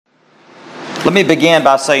Let me begin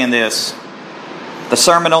by saying this. The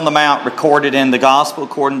Sermon on the Mount recorded in the Gospel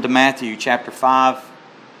according to Matthew chapter 5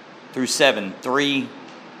 through 7. 3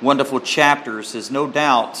 wonderful chapters is no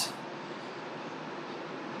doubt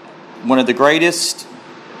one of the greatest,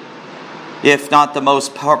 if not the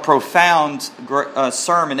most profound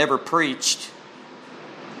sermon ever preached.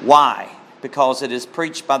 Why? Because it is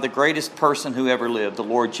preached by the greatest person who ever lived, the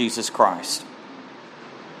Lord Jesus Christ.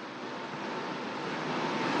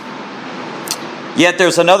 Yet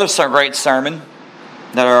there's another great sermon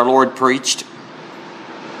that our Lord preached.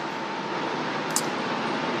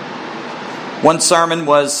 One sermon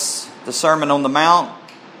was the Sermon on the Mount.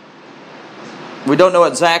 We don't know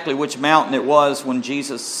exactly which mountain it was when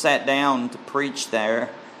Jesus sat down to preach there.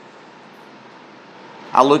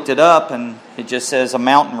 I looked it up and it just says a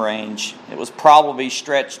mountain range. It was probably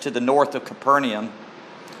stretched to the north of Capernaum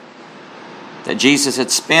that Jesus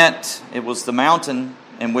had spent. It was the mountain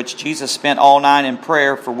in which Jesus spent all night in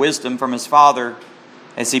prayer for wisdom from his Father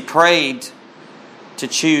as he prayed to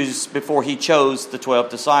choose before he chose the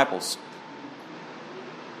 12 disciples.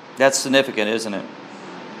 That's significant, isn't it?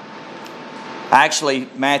 Actually,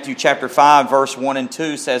 Matthew chapter 5, verse 1 and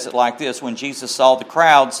 2 says it like this. When Jesus saw the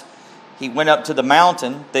crowds, he went up to the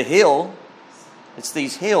mountain, the hill. It's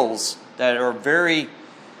these hills that are very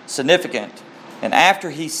significant. And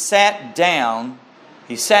after he sat down,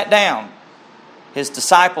 his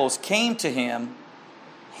disciples came to him.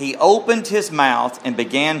 He opened his mouth and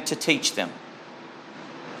began to teach them.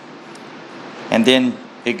 And then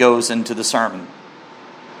it goes into the sermon.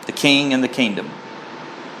 The King and the Kingdom.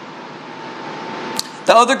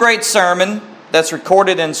 The other great sermon that's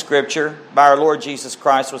recorded in Scripture by our Lord Jesus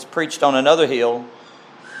Christ was preached on another hill,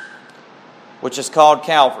 which is called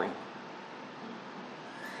Calvary.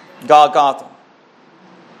 Golgotha.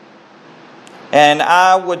 And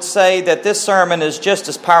I would say that this sermon is just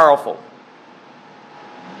as powerful,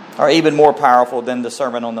 or even more powerful than the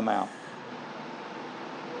Sermon on the Mount.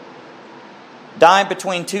 Dying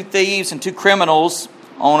between two thieves and two criminals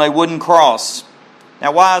on a wooden cross.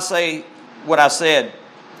 Now, why I say what I said.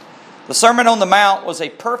 The Sermon on the Mount was a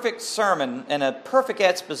perfect sermon and a perfect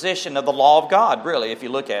exposition of the law of God, really, if you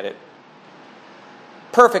look at it.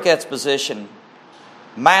 Perfect exposition.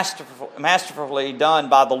 Masterfully done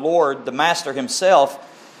by the Lord, the Master himself,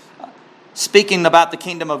 speaking about the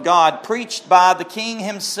kingdom of God, preached by the King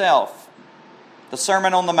himself, the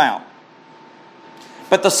Sermon on the Mount.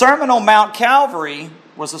 But the Sermon on Mount Calvary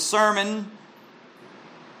was a sermon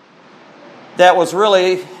that was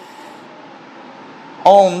really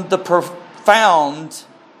on the profound,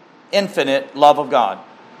 infinite love of God.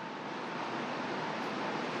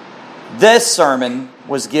 This sermon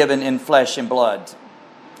was given in flesh and blood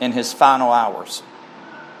in his final hours.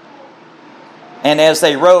 And as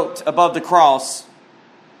they wrote above the cross,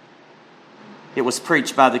 it was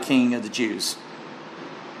preached by the King of the Jews.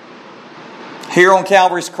 Here on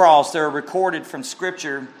Calvary's cross, there are recorded from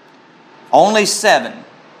Scripture only 7.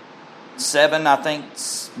 7, I think,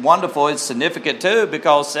 is wonderful. It's significant too,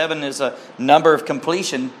 because 7 is a number of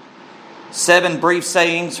completion. 7 brief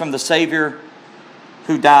sayings from the Savior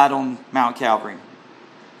who died on Mount Calvary.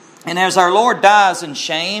 And as our Lord dies in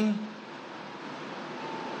shame,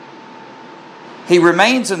 he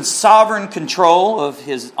remains in sovereign control of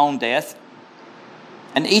his own death.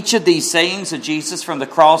 And each of these sayings of Jesus from the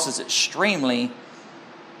cross is extremely,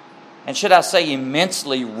 and should I say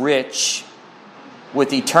immensely rich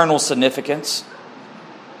with eternal significance.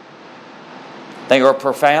 They are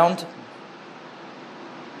profound.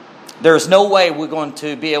 There's no way we're going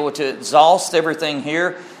to be able to exhaust everything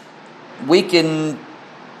here. We can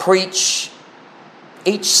preach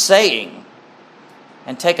each saying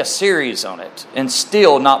and take a series on it and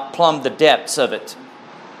still not plumb the depths of it.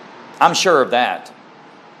 I'm sure of that.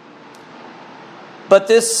 But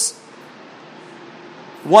this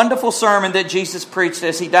wonderful sermon that Jesus preached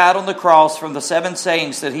as he died on the cross, from the 7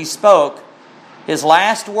 sayings that he spoke, his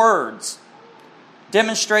last words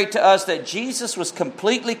demonstrate to us that Jesus was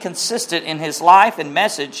completely consistent in his life and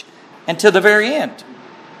message until the very end.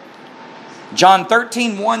 John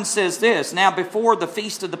 13:1 says this, Now before the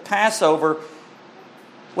feast of the Passover,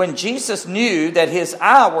 when Jesus knew that his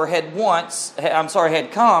hour had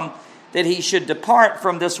come, that he should depart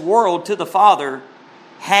from this world to the Father,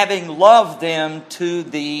 having loved them to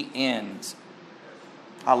the end.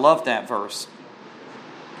 I love that verse.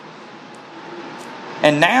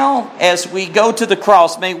 And now, as we go to the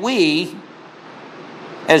cross, may we,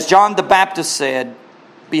 as John the Baptist said,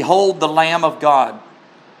 behold the Lamb of God,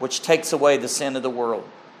 which takes away the sin of the world.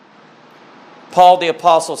 Paul the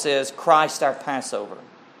Apostle says, Christ our Passover.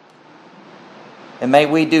 And may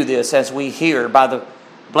we do this as we hear by the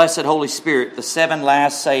blessed Holy Spirit, the 7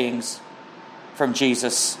 last sayings from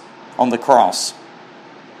Jesus on the cross.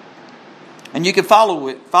 And you can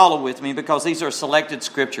follow with me because these are selected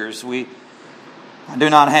scriptures. I do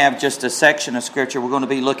not have just a section of scripture. We're going to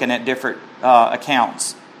be looking at different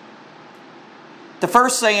accounts. The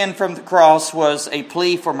first saying from the cross was a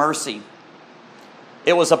plea for mercy.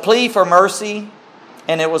 It was a plea for mercy,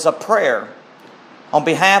 and it was a prayer on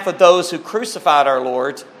behalf of those who crucified our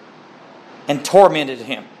Lord and tormented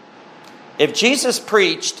Him. If Jesus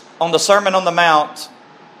preached on the Sermon on the Mount,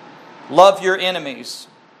 love your enemies,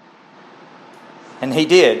 and He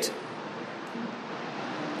did,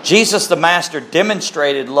 Jesus the Master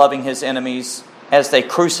demonstrated loving His enemies as they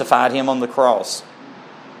crucified Him on the cross.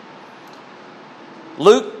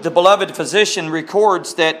 Luke, the beloved physician,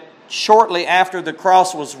 records that shortly after the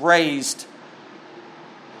cross was raised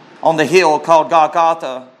on the hill called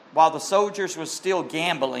Golgotha, while the soldiers were still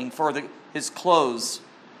gambling for his clothes,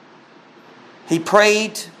 He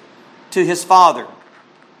prayed to His Father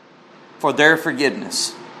for their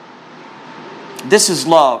forgiveness. This is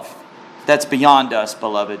love that's beyond us,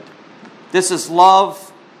 beloved. This is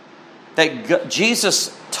love that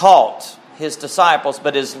Jesus taught His disciples,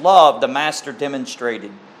 but His love the Master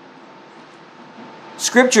demonstrated.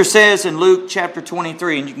 Scripture says in Luke chapter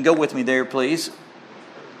 23, and you can go with me there, please.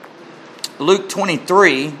 Luke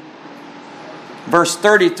 23, verse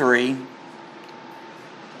 33,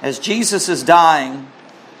 as Jesus is dying,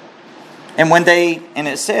 and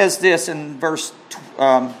it says this in verse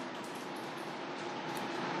I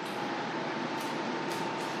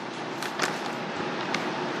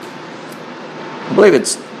believe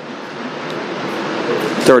it's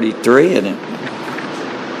 33, isn't it?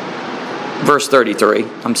 Verse 33.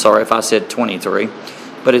 I'm sorry if I said 23,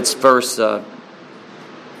 but it's verse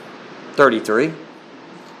 33.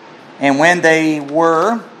 And when they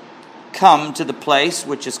were come to the place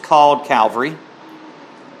which is called Calvary,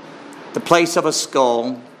 the place of a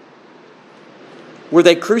skull, where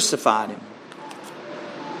they crucified Him.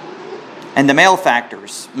 And the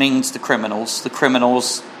malefactors means the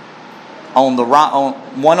criminals on the right,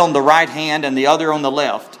 one on the right hand and the other on the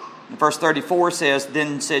left. And verse 34 says,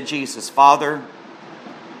 Then said Jesus, Father,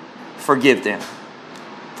 forgive them,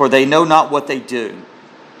 for they know not what they do.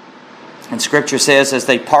 And Scripture says, as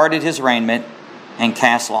they parted His raiment and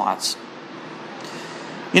cast lots.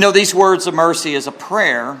 You know, these words of mercy is a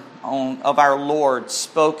prayer of our Lord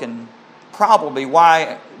spoken probably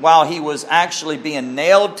while He was actually being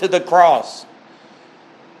nailed to the cross.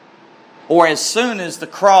 Or as soon as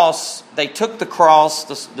they took the cross,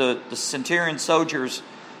 the centurion soldiers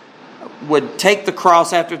would take the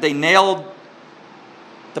cross after they nailed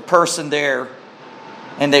the person there,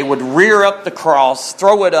 and they would rear up the cross,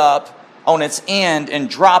 throw it up on its end, and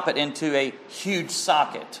drop it into a huge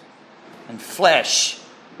socket. And flesh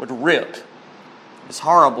would rip, as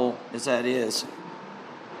horrible as that is.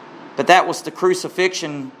 But that was the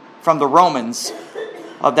crucifixion from the Romans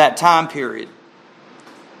of that time period.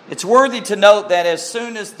 It's worthy to note that as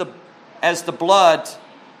soon as the blood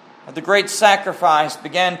of the great sacrifice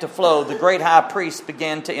began to flow, the great high priest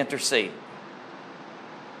began to intercede.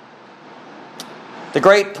 The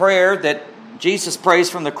great prayer that Jesus prays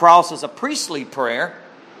from the cross is a priestly prayer,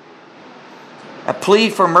 a plea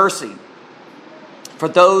for mercy for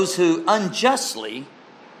those who unjustly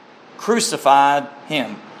crucified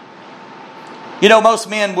Him. You know, most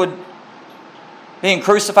men being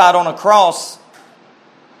crucified on a cross,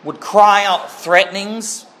 would cry out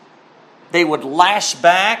threatenings. They would lash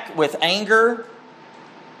back with anger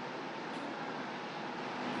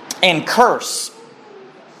and curse.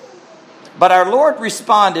 But our Lord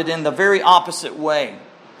responded in the very opposite way.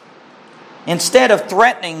 Instead of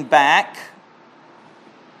threatening back,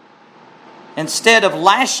 instead of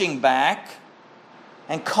lashing back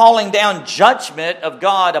and calling down judgment of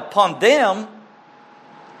God upon them,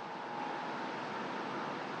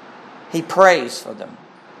 He prays for them.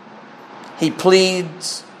 He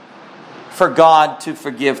pleads for God to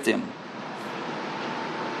forgive them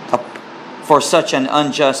for such an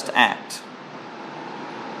unjust act.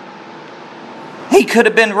 He could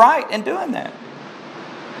have been right in doing that.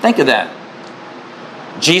 Think of that.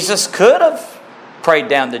 Jesus could have prayed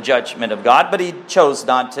down the judgment of God, but He chose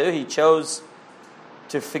not to. He chose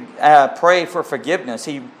to pray for forgiveness.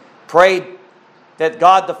 He prayed that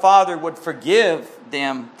God the Father would forgive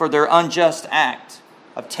them for their unjust act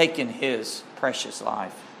of taking His precious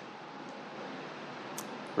life.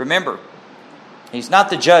 Remember, He's not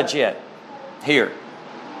the judge yet here.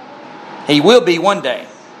 He will be one day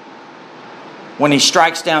when He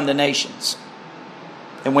strikes down the nations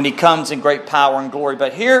and when He comes in great power and glory.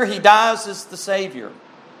 But here He dies as the Savior.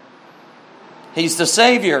 He's the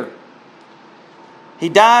Savior. He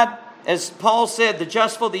died, as Paul said, the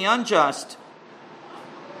just for the unjust.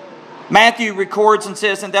 Matthew records and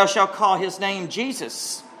says, and thou shalt call his name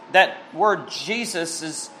Jesus. That word Jesus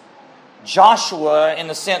is Joshua, in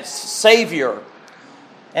the sense, Savior.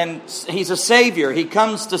 And he's a Savior. He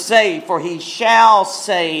comes to save, for he shall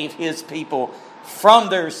save his people from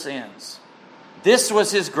their sins. This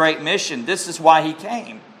was his great mission. This is why he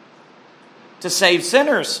came. To save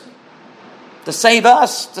sinners. To save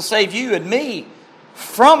us. To save you and me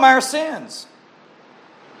from our sins.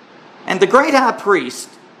 And the great high priest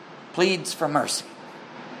pleads for mercy.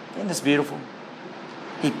 Isn't this beautiful?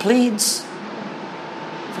 He pleads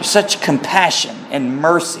for such compassion and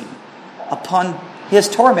mercy upon his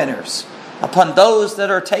tormentors, upon those that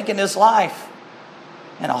are taking his life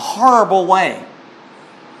in a horrible way.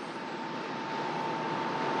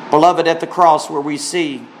 Beloved, at the cross where we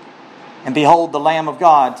see and behold the Lamb of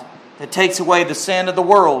God that takes away the sin of the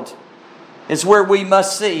world is where we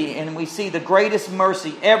must see, and we see the greatest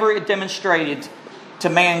mercy ever demonstrated to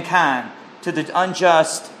mankind, to the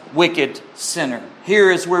unjust, wicked sinner. Here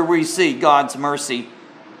is where we see God's mercy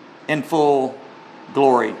in full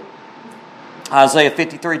glory. Isaiah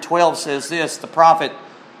 53:12 says this, the prophet,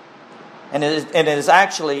 and it is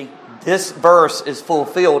actually, this verse is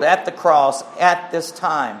fulfilled at the cross at this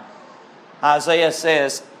time. Isaiah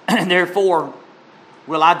says, therefore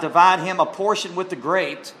will I divide him a portion with the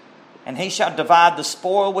great, and he shall divide the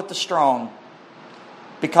spoil with the strong,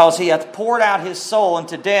 because he hath poured out his soul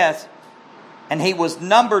unto death, and he was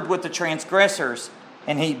numbered with the transgressors,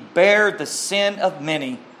 and he bare the sin of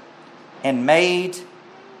many, and made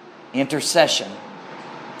intercession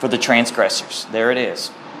for the transgressors. There it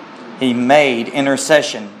is. He made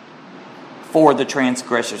intercession for the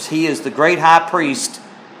transgressors. He is the great high priest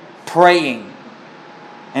praying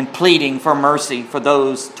and pleading for mercy for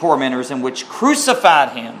those tormentors in which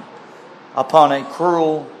crucified him upon a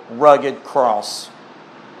cruel, rugged cross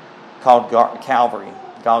called Calvary,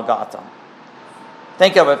 Golgotha.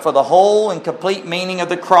 Think of it, for the whole and complete meaning of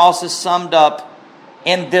the cross is summed up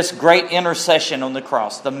in this great intercession on the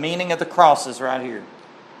cross. The meaning of the cross is right here.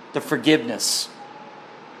 The forgiveness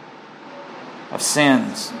of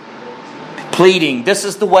sins. Pleading. This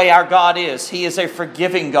is the way our God is. He is a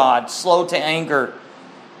forgiving God, slow to anger.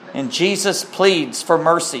 And Jesus pleads for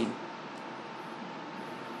mercy.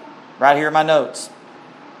 Right here in my notes.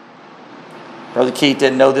 Brother Keith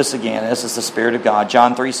didn't know this again. This is the Spirit of God.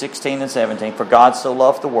 John 3:16 and 17. For God so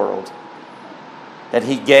loved the world that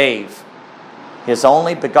he gave his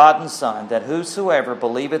only begotten Son, that whosoever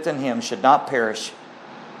believeth in him should not perish,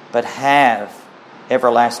 but have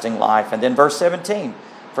everlasting life. And then verse 17.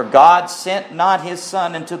 For God sent not his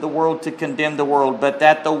Son into the world to condemn the world, but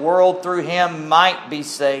that the world through him might be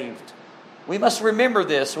saved. We must remember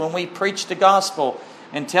this when we preach the gospel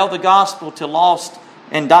and tell the gospel to lost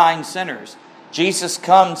and dying sinners. Jesus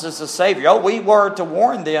comes as a Savior. Oh, we were to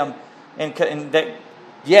warn them, and that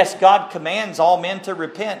yes, God commands all men to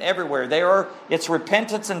repent everywhere. It's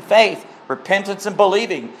repentance and faith, repentance and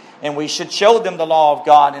believing, and we should show them the law of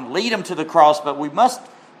God and lead them to the cross. But we must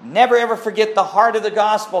never ever forget the heart of the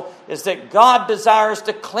gospel is that God desires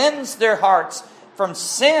to cleanse their hearts from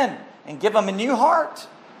sin and give them a new heart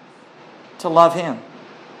to love Him.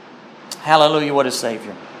 Hallelujah, what a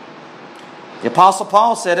Savior. The Apostle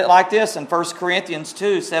Paul said it like this in 1 Corinthians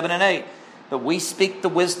 2, 7 and 8. But we speak the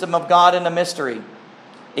wisdom of God in a mystery,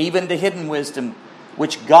 even the hidden wisdom,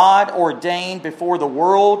 which God ordained before the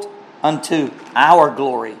world unto our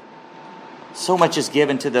glory. So much is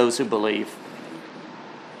given to those who believe.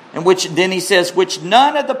 And which, then he says, which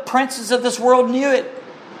none of the princes of this world knew it.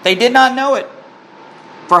 They did not know it.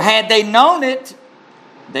 For had they known it,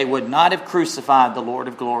 they would not have crucified the Lord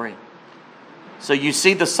of glory. So you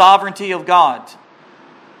see the sovereignty of God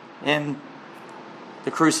in the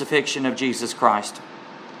crucifixion of Jesus Christ.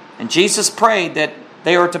 And Jesus prayed that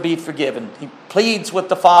they are to be forgiven. He pleads with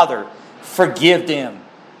the Father, forgive them,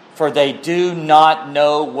 for they do not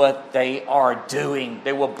know what they are doing.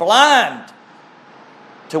 They were blind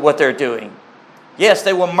to what they're doing. Yes,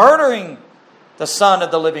 they were murdering the Son of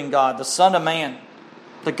the living God, the Son of Man,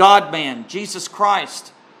 the God-man, Jesus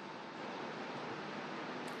Christ.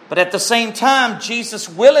 But at the same time, Jesus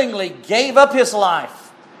willingly gave up His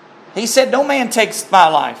life. He said, no man takes my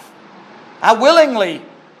life. I willingly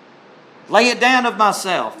lay it down of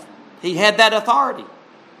myself. He had that authority.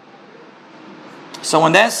 So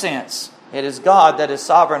in that sense, it is God that is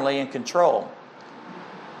sovereignly in control.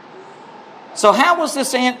 So how was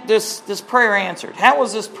this prayer answered? How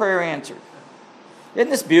was this prayer answered? Isn't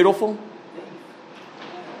this beautiful?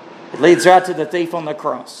 It leads right to the thief on the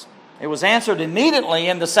cross. It was answered immediately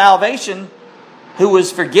in the salvation who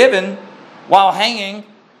was forgiven while hanging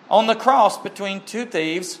on the cross between two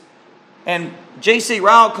thieves. And J.C.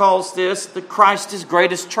 Ryle calls this the Christ's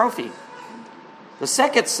greatest trophy. The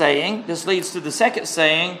second saying, this leads to the second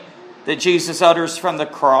saying that Jesus utters from the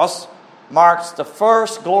cross, marks the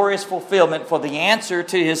first glorious fulfillment for the answer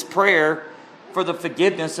to his prayer for the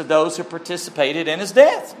forgiveness of those who participated in his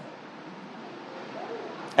death.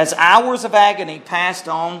 As hours of agony passed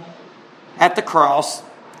on at the cross,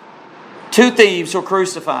 two thieves were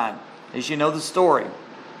crucified, as you know the story.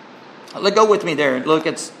 Go with me there and look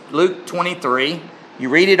at Luke 23. You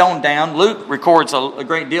read it on down. Luke records a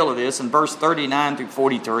great deal of this in verse 39 through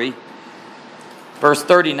 43. Verse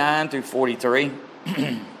 39 through 43.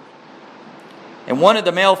 And one of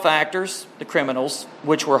the malefactors, the criminals,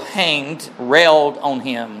 which were hanged, railed on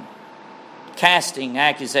him, casting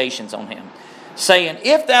accusations on him, saying,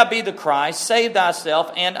 If thou be the Christ, save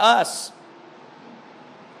thyself and us.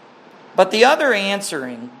 But the other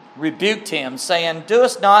answering rebuked him, saying,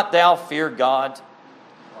 Doest not thou fear God,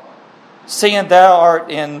 seeing thou art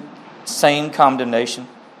in sane condemnation?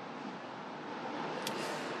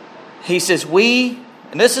 He says,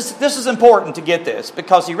 and this is important to get this,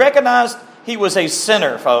 because he recognized he was a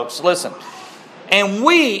sinner, folks. Listen. And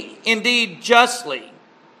we indeed justly,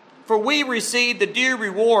 for we received the due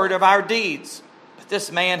reward of our deeds. But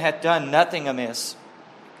this man hath done nothing amiss.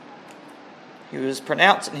 He was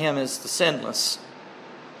pronouncing him as the sinless.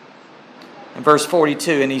 In verse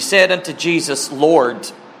 42, and he said unto Jesus, Lord.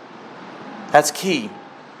 That's key.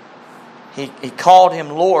 He called him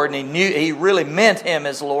Lord, and he really meant him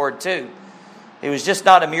as Lord too. He was just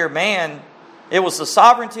not a mere man. It was the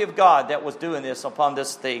sovereignty of God that was doing this upon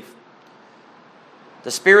this thief.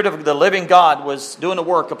 The Spirit of the living God was doing a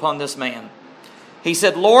work upon this man. He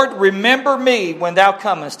said, Lord, remember me when thou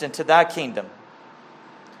comest into thy kingdom.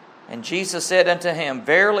 And Jesus said unto him,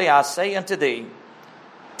 Verily I say unto thee,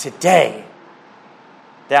 today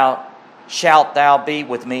shalt thou be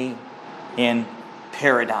with me in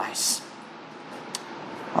paradise.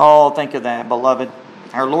 Oh, think of that, beloved.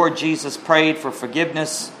 Our Lord Jesus prayed for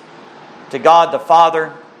forgiveness to God the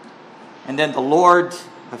Father. And then the Lord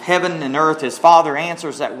of heaven and earth, his Father,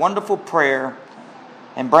 answers that wonderful prayer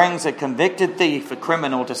and brings a convicted thief, a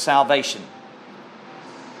criminal, to salvation.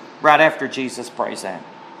 Right after Jesus prays that.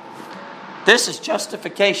 This is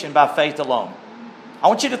justification by faith alone. I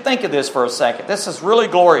want you to think of this for a second. This is really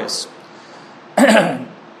glorious.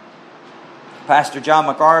 Pastor John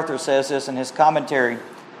MacArthur says this in his commentary.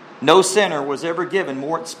 No sinner was ever given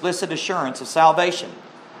more explicit assurance of salvation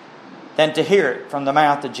than to hear it from the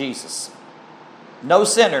mouth of Jesus. No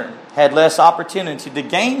sinner had less opportunity to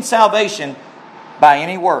gain salvation by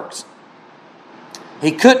any works.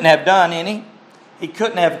 He couldn't have done any. He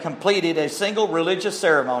couldn't have completed a single religious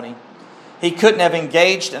ceremony. He couldn't have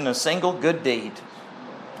engaged in a single good deed.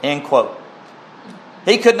 End quote.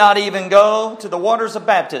 He could not even go to the waters of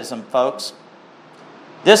baptism, folks.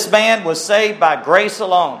 This man was saved by grace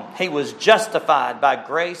alone. He was justified by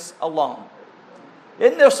grace alone.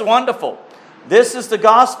 Isn't this wonderful? This is the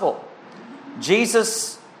gospel.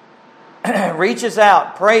 Jesus reaches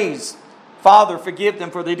out, prays, Father, forgive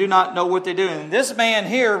them, for they do not know what they do. And this man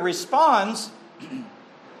here responds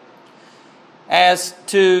as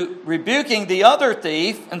to rebuking the other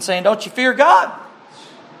thief and saying, don't you fear God?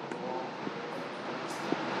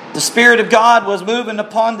 The Spirit of God was moving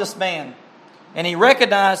upon this man. And he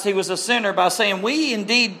recognized he was a sinner by saying, we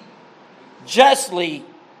indeed justly,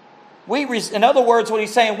 in other words, what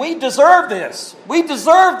he's saying, we deserve this. We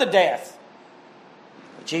deserve the death.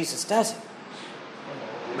 But Jesus doesn't.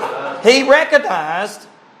 He recognized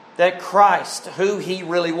that Christ, who he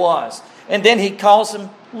really was. And then he calls him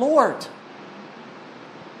Lord.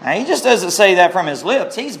 Now, he just doesn't say that from his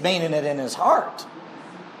lips. He's meaning it in his heart.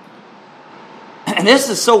 And this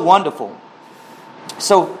is so wonderful.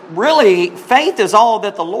 So really, faith is all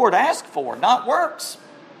that the Lord asked for, not works.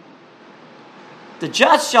 The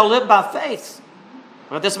just shall live by faith.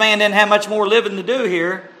 But this man didn't have much more living to do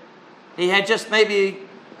here. He had just maybe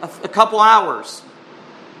a couple hours.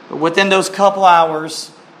 But within those couple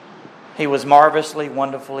hours, he was marvelously,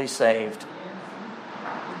 wonderfully saved.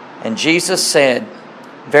 And Jesus said,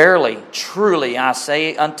 Verily, truly, I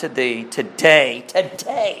say unto thee, today,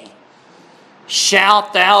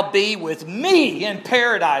 shalt thou be with me in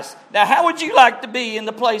paradise. Now, how would you like to be in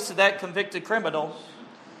the place of that convicted criminal?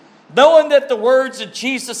 Knowing that the words of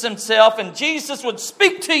Jesus himself, and Jesus would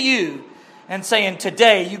speak to you and saying,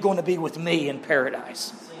 today you're going to be with me in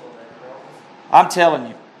paradise. I'm telling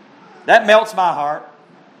you, that melts my heart.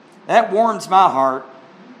 That warms my heart.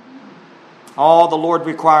 All the Lord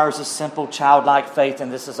requires is simple childlike faith,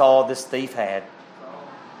 and this is all this thief had.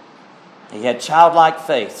 He had childlike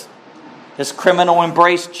faith. This criminal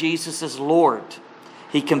embraced Jesus as Lord.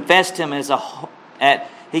 He confessed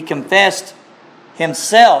he confessed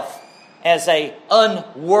himself as an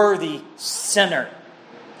unworthy sinner.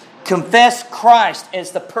 Confessed Christ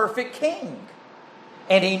as the perfect King.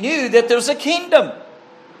 And he knew that there was a kingdom.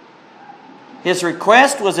 His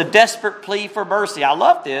request was a desperate plea for mercy. I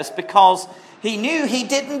love this because he knew he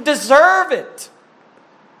didn't deserve it.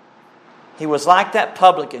 He was like that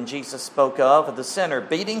publican Jesus spoke of the sinner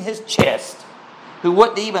beating his chest, who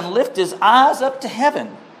wouldn't even lift his eyes up to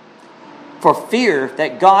heaven for fear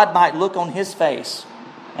that God might look on his face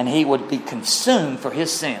and he would be consumed for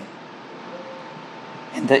his sin.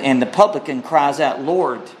 And the publican cries out,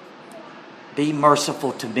 Lord, be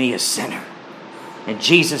merciful to me, a sinner. And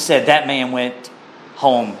Jesus said that man went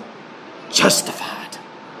home justified.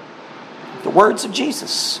 The words of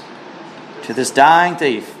Jesus to this dying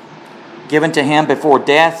thief, given to him before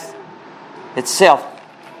death itself,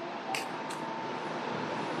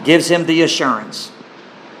 gives him the assurance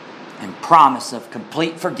and promise of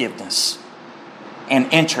complete forgiveness and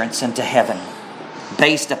entrance into heaven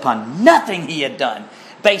based upon nothing he had done,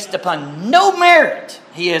 based upon no merit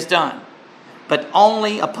he has done, but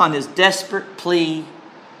only upon his desperate plea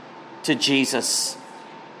to Jesus.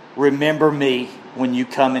 Remember me when you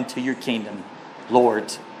come into your kingdom,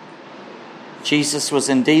 Lord. Jesus was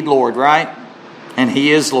indeed Lord, right? And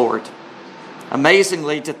he is Lord.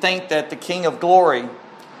 Amazingly, to think that the King of glory,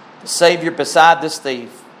 the Savior beside this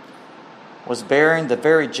thief, was bearing the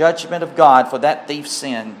very judgment of God for that thief's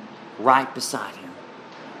sin right beside him.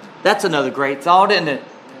 That's another great thought, isn't it?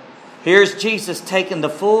 Here's Jesus taking the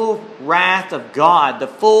full wrath of God, the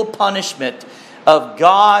full punishment of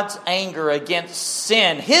God's anger against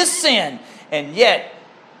sin, his sin. And yet,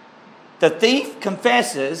 the thief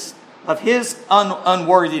confesses of his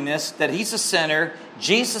unworthiness, that he's a sinner,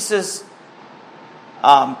 Jesus'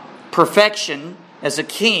 perfection as a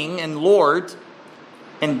king and Lord.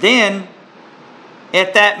 And then,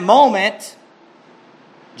 at that moment,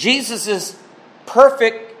 Jesus'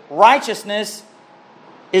 perfect righteousness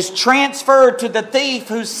is transferred to the thief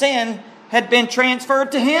whose sin had been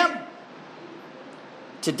transferred to him.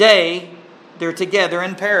 Today, they're together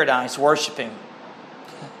in paradise worshiping.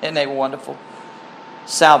 Isn't they wonderful?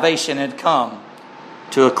 Salvation had come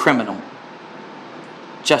to a criminal.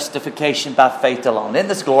 Justification by faith alone. Isn't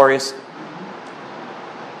this glorious?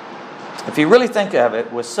 If you really think of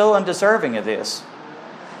it, we're so undeserving of this.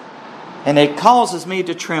 And it causes me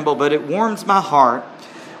to tremble, but it warms my heart.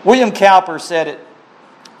 William Cowper said it,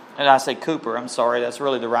 and I say Cooper, I'm sorry, that's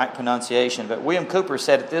really the right pronunciation. But William Cooper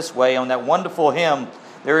said it this way on that wonderful hymn,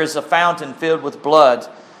 There is a Fountain Filled with Blood.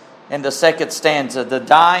 In the second stanza, the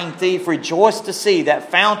dying thief rejoiced to see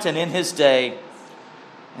that fountain in his day.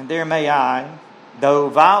 And there may I, though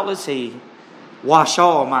vile as he, wash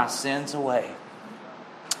all my sins away.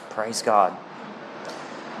 Praise God.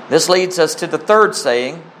 This leads us to the third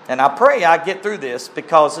saying, and I pray I get through this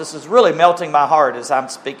because this is really melting my heart as I'm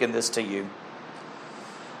speaking this to you.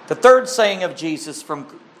 The third saying of Jesus from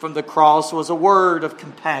the cross was a word of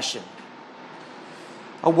compassion.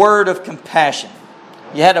 A word of compassion.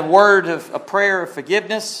 You had a prayer of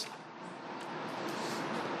forgiveness.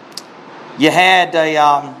 You had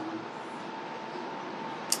the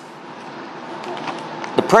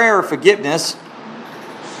prayer of forgiveness.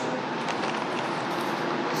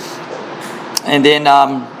 And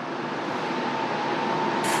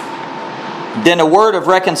then a word of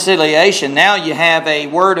reconciliation. Now you have a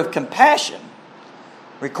word of compassion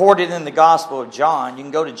recorded in the Gospel of John. You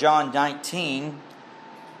can go to John 19.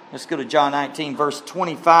 Let's go to John 19, verse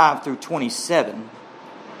 25 through 27.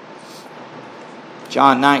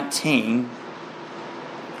 John 19.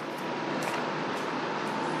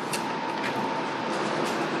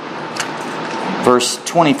 Verse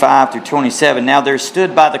 25 through 27. Now there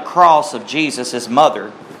stood by the cross of Jesus his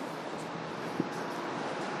mother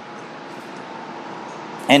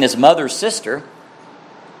and his mother's sister,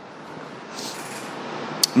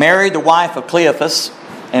 Mary, the wife of Cleophas,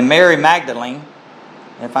 and Mary Magdalene.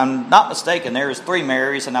 If I'm not mistaken, there is 3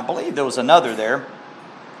 Marys, and I believe there was another there,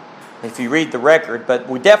 if you read the record, but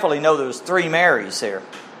we definitely know there was 3 Marys there.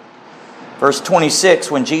 Verse 26,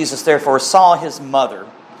 when Jesus therefore saw his mother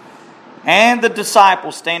and the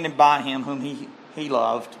disciple standing by him whom he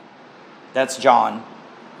loved, that's John,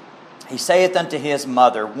 he saith unto his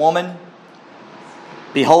mother, Woman,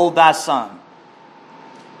 behold thy son.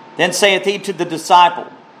 Then saith he to the disciple,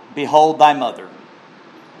 Behold thy mother.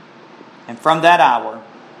 And from that hour,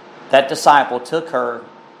 that disciple took her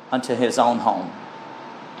unto his own home.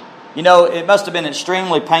 You know, it must have been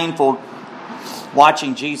extremely painful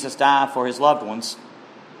watching Jesus die for his loved ones.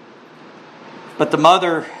 But the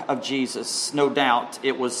mother of Jesus, no doubt,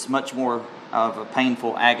 it was much more of a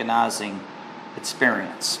painful, agonizing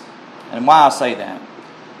experience. And why I say that?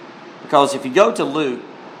 Because if you go to Luke,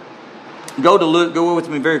 go with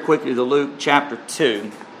me very quickly to Luke chapter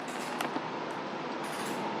 2.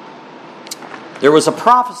 There was a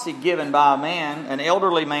prophecy given by a man, an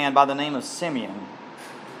elderly man by the name of Simeon.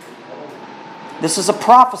 This is a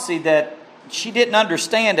prophecy that she didn't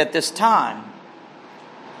understand at this time.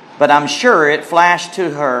 But I'm sure it flashed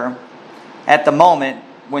to her at the moment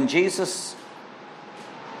when Jesus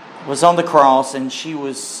was on the cross and she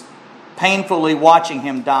was painfully watching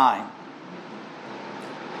Him die.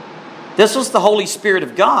 This was the Holy Spirit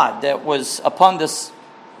of God that was upon this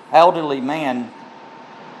elderly man.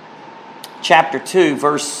 Chapter 2,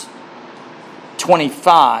 verse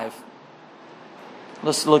 25.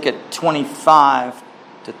 Let's look at 25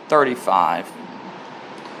 to 35.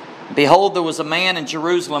 Behold, there was a man in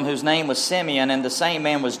Jerusalem whose name was Simeon, and the same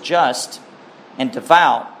man was just and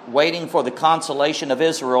devout, waiting for the consolation of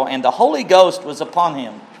Israel, and the Holy Ghost was upon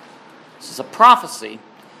him. This is a prophecy.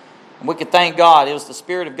 And we could thank God. It was the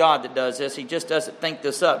Spirit of God that does this. He just doesn't think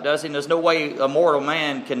this up, does He? There's no way a mortal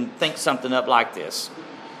man can think something up like this.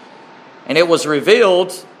 And it was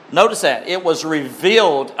revealed, notice that, it was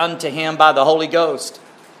revealed unto him by the Holy Ghost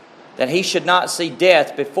that he should not see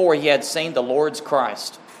death before he had seen the Lord's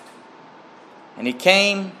Christ. And he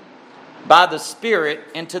came by the Spirit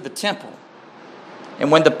into the temple. And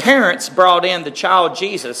when the parents brought in the child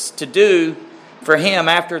Jesus to do for him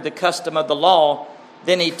after the custom of the law,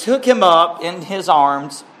 then he took him up in his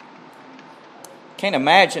arms. Can't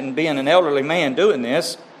imagine being an elderly man doing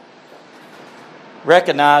this,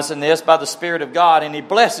 recognizing this by the Spirit of God. And he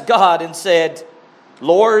blessed God and said,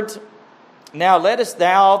 Lord, now lettest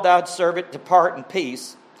thou thy servant depart in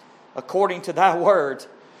peace, according to thy word.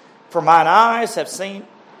 For mine eyes have seen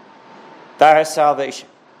thy salvation,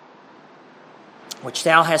 which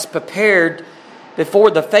thou hast prepared before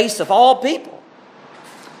the face of all people,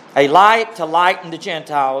 a light to lighten the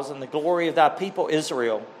Gentiles and the glory of thy people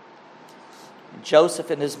Israel. And Joseph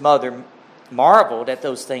and his mother marveled at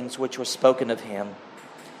those things which were spoken of him.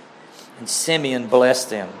 And Simeon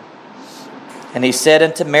blessed them. And he said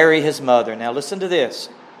unto Mary his mother, now listen to this.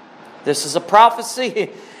 This is a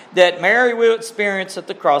prophecy that Mary will experience at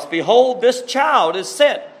the cross. Behold, this child is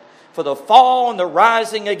set for the fall and the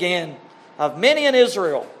rising again of many in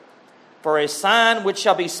Israel, for a sign which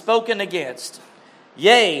shall be spoken against.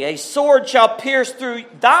 Yea, a sword shall pierce through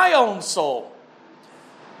thy own soul,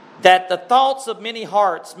 that the thoughts of many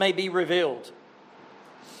hearts may be revealed.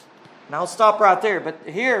 Now I'll stop right there. But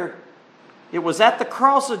here, it was at the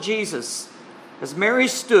cross of Jesus, as Mary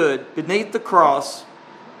stood beneath the cross,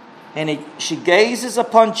 and she gazes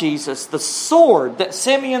upon Jesus, the sword that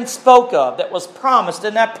Simeon spoke of, that was promised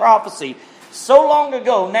in that prophecy so long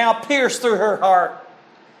ago, now pierced through her heart.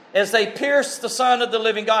 As they pierced the Son of the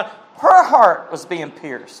living God, her heart was being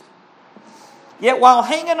pierced. Yet while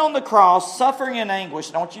hanging on the cross, suffering in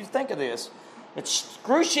anguish, don't you think of this,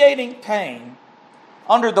 excruciating pain,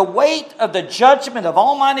 under the weight of the judgment of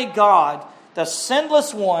Almighty God, the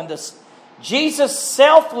sinless one, Jesus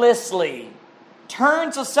selflessly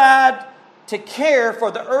turns aside to care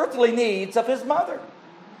for the earthly needs of His mother.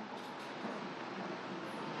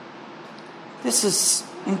 This is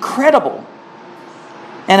incredible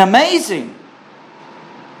and amazing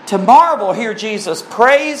to marvel. Here Jesus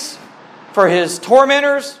prays for His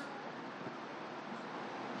tormentors.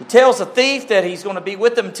 He tells the thief that he's going to be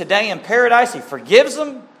with them today in paradise. He forgives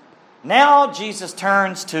them. Now Jesus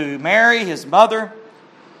turns to Mary, His mother,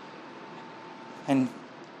 and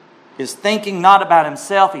is thinking not about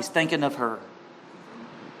Himself, He's thinking of her.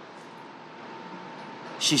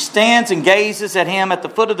 She stands and gazes at Him at the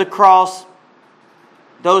foot of the cross,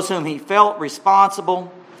 those whom He felt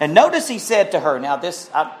responsible. And notice He said to her, now this,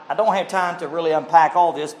 I don't have time to really unpack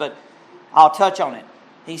all this, but I'll touch on it.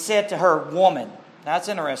 He said to her, woman. Now that's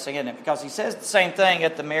interesting, isn't it? Because He says the same thing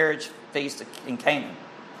at the marriage feast in Canaan.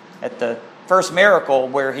 At the first miracle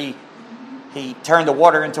where he turned the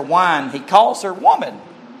water into wine, He calls her woman.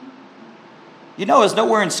 You know, there's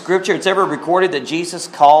nowhere in Scripture it's ever recorded that Jesus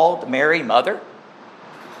called Mary mother.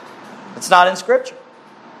 It's not in Scripture.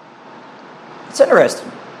 It's interesting.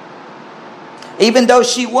 Even though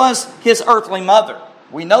she was His earthly mother,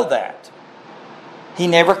 we know that, He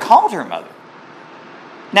never called her mother.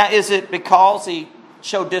 Now, is it because He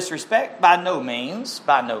showed disrespect? By no means.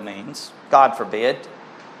 By no means. God forbid.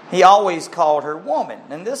 He always called her woman.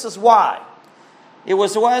 And this is why. It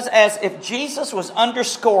was as if Jesus was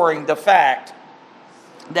underscoring the fact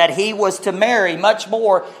that He was to Mary much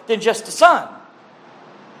more than just a son.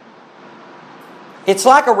 It's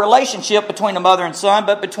like a relationship between a mother and son,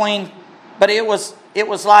 but it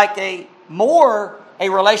was like a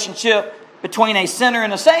relationship between a sinner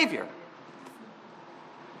and a Savior.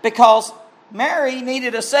 Because Mary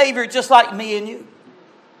needed a Savior just like me and you.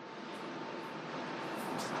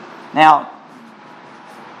 Now,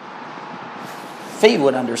 Fee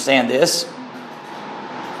would understand this.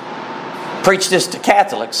 Preach this to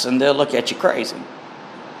Catholics and they'll look at you crazy.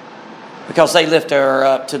 Because they lift her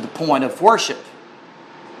up to the point of worship.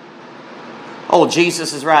 Oh,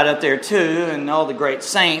 Jesus is right up there too, and all the great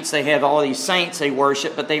saints. They have all these saints they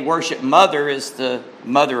worship, but they worship Mother as the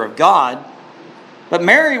Mother of God. But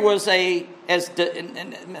Mary was and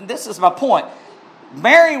this is my point.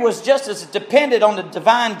 Mary was just as dependent on the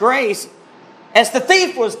divine grace as the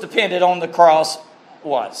thief was dependent on the cross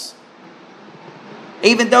was.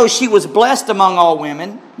 Even though she was blessed among all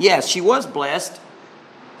women, yes, she was blessed,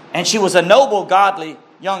 and she was a noble, godly,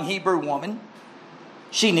 young Hebrew woman,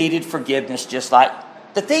 she needed forgiveness just like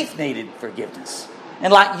the thief needed forgiveness.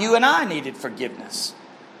 And like you and I needed forgiveness.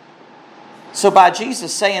 So by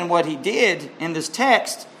Jesus saying what He did in this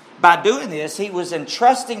text, by doing this, He was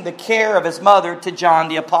entrusting the care of His mother to John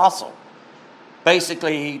the Apostle.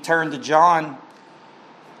 Basically, He turned to John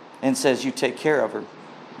and says, you take care of her.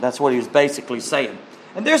 That's what He was basically saying.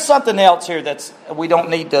 And there's something else here that we don't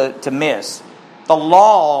need to miss. The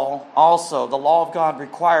law of God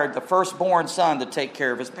required the firstborn son to take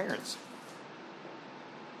care of his parents.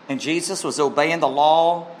 And Jesus was obeying the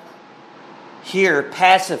law here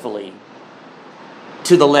passively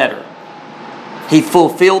to the letter. He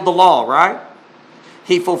fulfilled the law, right?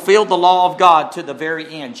 He fulfilled the law of God to the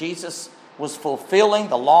very end. Jesus was fulfilling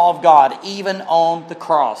the law of God even on the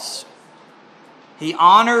cross. He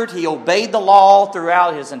obeyed the law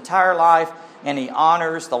throughout His entire life, and He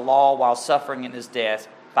honors the law while suffering in His death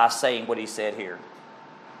by saying what He said here.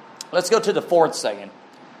 Let's go to the fourth saying.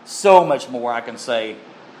 So much more I can say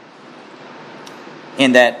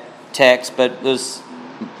in that text, but there's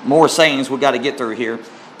more sayings we've got to get through here.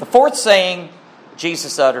 The fourth saying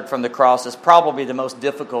Jesus uttered from the cross is probably the most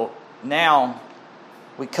difficult. Now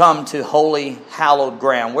we come to holy, hallowed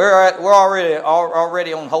ground. We're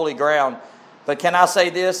already on holy ground. But can I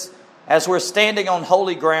say this? As we're standing on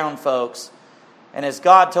holy ground, folks, and as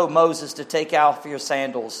God told Moses to take off your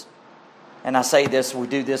sandals, and I say this, we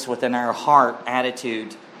do this within our heart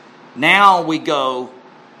attitude. Now we go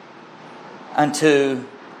unto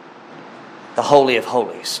the Holy of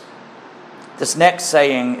Holies. This next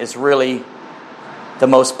saying is really the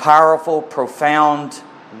most powerful, profound,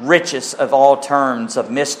 richest of all terms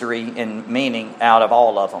of mystery and meaning out of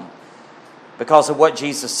all of them. Because of what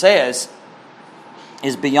Jesus says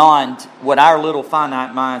is beyond what our little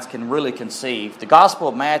finite minds can really conceive. The Gospel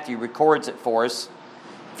of Matthew records it for us.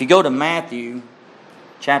 If you go to Matthew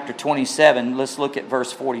chapter 27, let's look at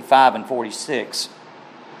verse 45 and 46.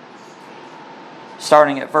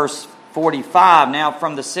 Starting at verse 45, now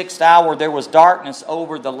from the 6th hour there was darkness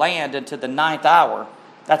over the land unto the 9th hour.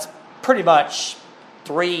 That's pretty much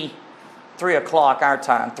 3 o'clock our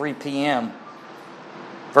time, 3 p.m.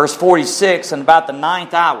 Verse 46, and about the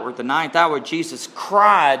 9th hour, Jesus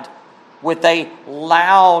cried with a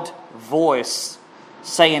loud voice,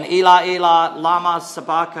 saying, Eli, Eli, lama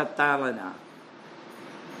sabachthani.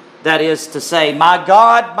 That is to say, my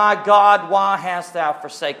God, why hast thou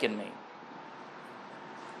forsaken me?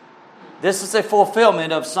 This is a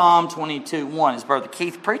fulfillment of Psalm 22:1. His brother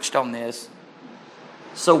Keith preached on this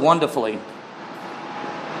so wonderfully.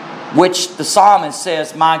 Which the psalmist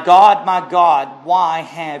says, my God, why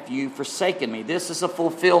have you forsaken me? This is a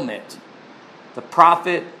fulfillment. The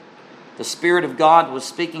prophet, the Spirit of God was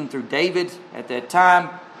speaking through David at that time.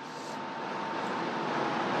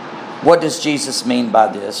 What does Jesus mean by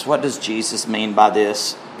this? What does Jesus mean by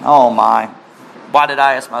this? Oh my. Why did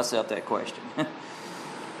I ask myself that question?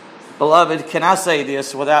 Beloved, can I say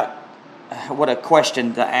this without what a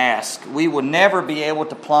question to ask? We will never be able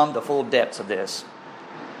to plumb the full depths of this.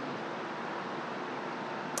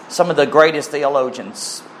 Some of the greatest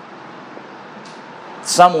theologians,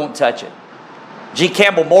 some won't touch it. G.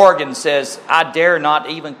 Campbell Morgan says, I dare not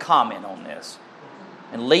even comment on this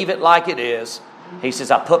and leave it like it is. He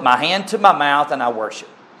says, I put my hand to my mouth and I worship.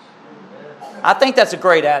 I think that's a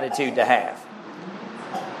great attitude to have.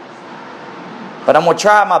 But I'm going to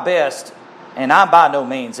try my best, and I'm by no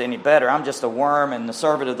means any better. I'm just a worm and the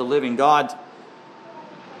servant of the living God.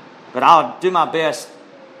 But I'll do my best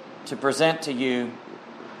to present to you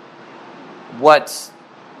what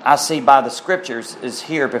I see by the Scriptures is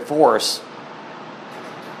here before us,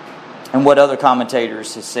 and what other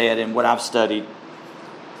commentators have said and what I've studied.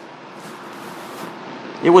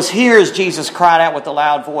 It was here as Jesus cried out with a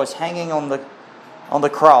loud voice, hanging on on the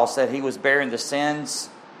cross that He was bearing the sins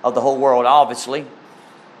of the whole world, obviously,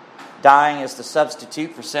 dying as the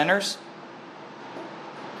substitute for sinners.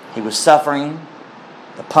 He was suffering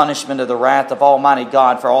the punishment of the wrath of Almighty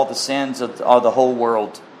God for all the sins of the whole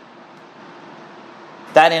world.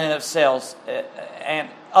 That in and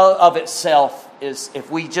of itself is,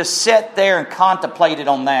 if we just sit there and contemplate it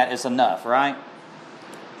on that, is enough, right?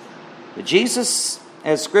 But Jesus,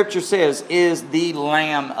 as Scripture says, is the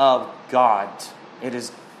Lamb of God.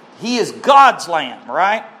 He is God's Lamb,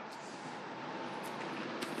 right?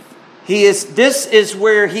 This is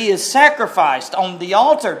where He is sacrificed on the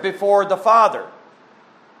altar before the Father.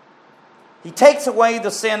 He takes away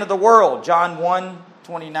the sin of the world, John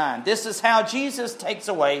 1:29. This is how Jesus takes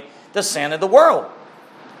away the sin of the world.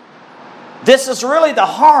 This is really the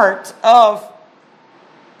heart of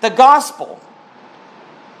the gospel.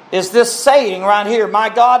 Is this saying right here, my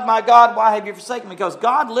God, why have you forsaken me? Because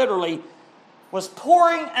God literally was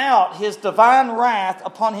pouring out His divine wrath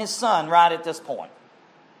upon His Son right at this point.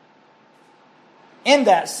 In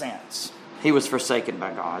that sense, He was forsaken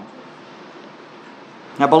by God.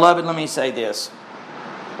 Now, beloved, let me say this.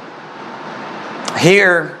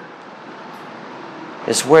 Here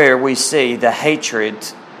is where we see the hatred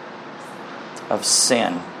of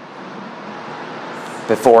sin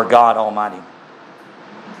before God Almighty.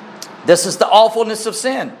 This is the awfulness of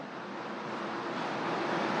sin.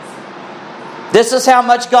 This is how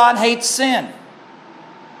much God hates sin.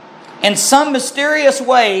 In some mysterious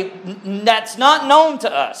way that's not known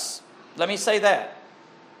to us. Let me say that.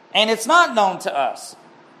 And it's not known to us.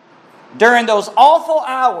 During those awful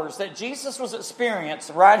hours that Jesus was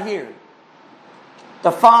experiencing right here,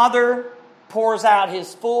 the Father pours out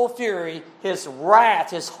His full fury, His wrath,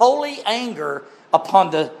 His holy anger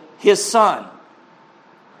upon His Son.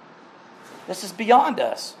 This is beyond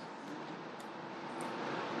us.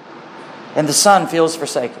 And the Son feels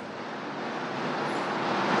forsaken.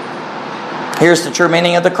 Here's the true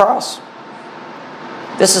meaning of the cross.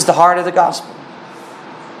 This is the heart of the gospel.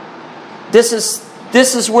 This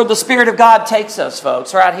is where the Spirit of God takes us,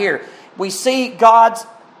 folks, right here. We see God's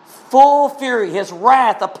full fury, His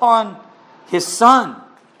wrath upon His Son.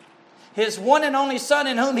 His one and only Son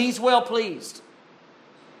in whom He's well pleased.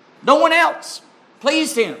 No one else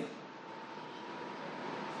pleased Him.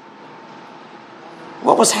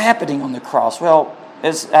 What was happening on the cross? Well,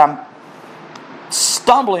 as I'm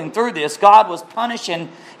stumbling through this, God was punishing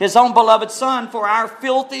His own beloved Son for our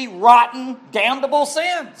filthy, rotten, damnable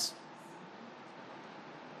sins.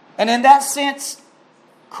 And in that sense,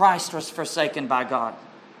 Christ was forsaken by God.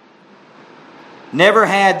 Never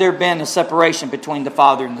had there been a separation between the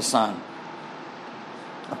Father and the Son.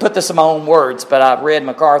 I put this in my own words, but I've read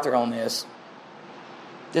MacArthur on this.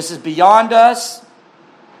 This is beyond us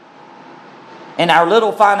and our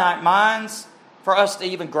little finite minds for us to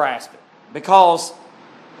even grasp it. Because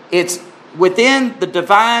it's within the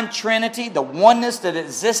divine Trinity, the oneness that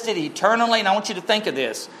existed eternally. And I want you to think of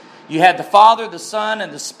this. You had the Father, the Son,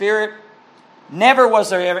 and the Spirit. Never was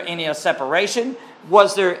there ever any separation.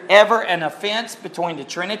 Was there ever an offense between the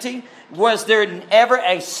Trinity? Was there ever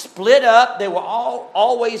a split up? They were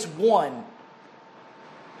always one.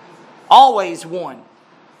 Always one.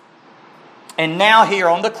 And now here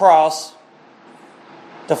on the cross,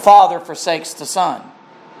 the Father forsakes the Son.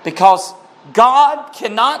 Because God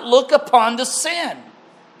cannot look upon the sin.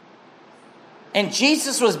 And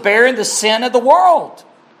Jesus was bearing the sin of the world.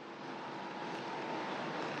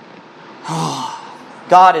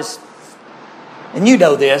 God is, and you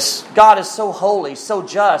know this, God is so holy, so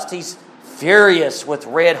just. He's furious with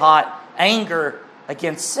red hot anger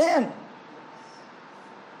against sin.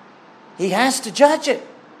 He has to judge it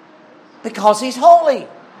because He's holy.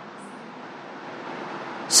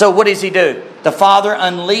 So what does He do? The Father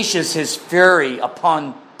unleashes His fury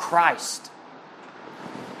upon Christ.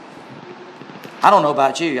 I don't know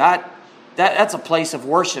about you. That's a place of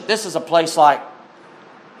worship. This is a place like,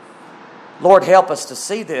 Lord, help us to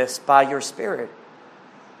see this by Your Spirit.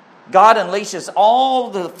 God unleashes all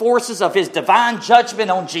the forces of His divine judgment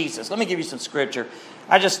on Jesus. Let me give you some scripture.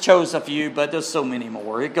 I just chose a few, but there's so many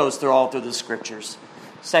more. It goes all through the scriptures.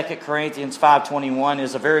 2 Corinthians 5:21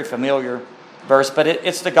 is a very familiar verse, but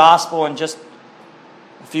it's the gospel in just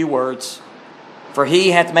a few words. For He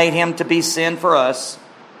hath made Him to be sin for us,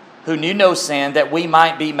 who knew no sin, that we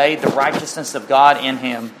might be made the righteousness of God in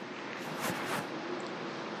Him.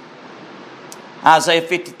 Isaiah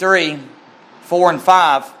 53, 4 and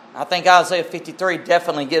 5. I think Isaiah 53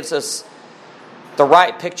 definitely gives us the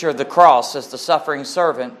right picture of the cross as the suffering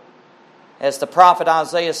servant. As the prophet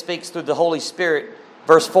Isaiah speaks through the Holy Spirit,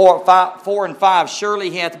 verse 4 and 5, surely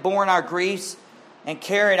He hath borne our griefs and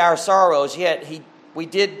carried our sorrows, yet He we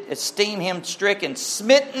did esteem him stricken,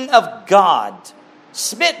 smitten of God.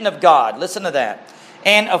 Smitten of God. Listen to that.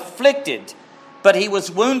 And afflicted. But he was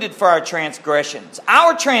wounded for our transgressions.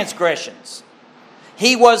 Our transgressions.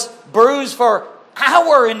 He was bruised for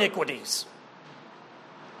our iniquities.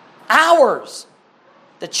 Ours.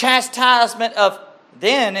 The chastisement of,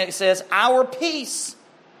 then it says, our peace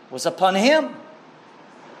was upon him.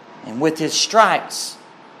 And with his stripes,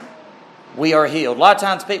 we are healed. A lot of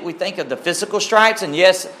times we think of the physical stripes. And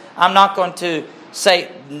yes, I'm not going to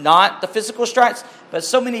say not the physical stripes. But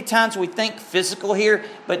so many times we think physical here.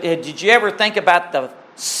 But did you ever think about the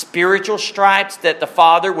spiritual stripes that the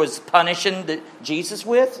Father was punishing Jesus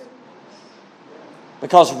with?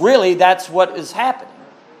 Because really that's what is happening.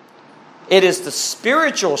 It is the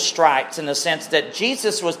spiritual stripes in the sense that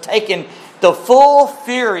Jesus was taking the full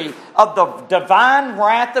fury of the divine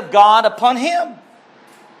wrath of God upon him.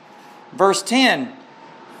 Verse 10,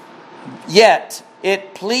 yet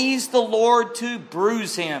it pleased the Lord to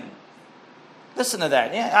bruise him. Listen to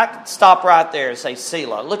that. Yeah, I could stop right there and say,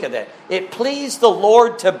 Selah. Look at that. It pleased the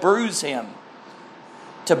Lord to bruise him,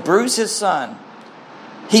 to bruise his son.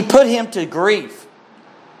 He put him to grief.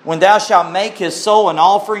 When thou shalt make his soul an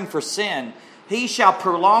offering for sin, he shall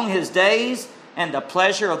prolong his days, and the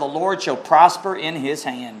pleasure of the Lord shall prosper in his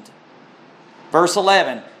hand. Verse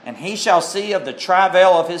 11, and he shall see of the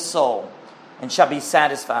travail of his soul, and shall be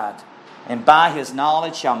satisfied. And by his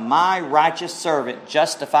knowledge shall my righteous servant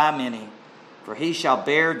justify many, for he shall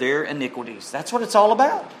bear their iniquities. That's what it's all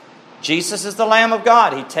about. Jesus is the Lamb of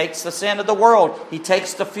God. He takes the sin of the world. He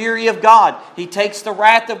takes the fury of God. He takes the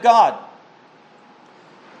wrath of God.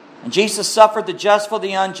 And Jesus suffered the just for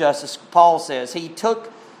the unjust, as Paul says. He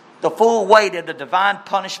took the full weight of the divine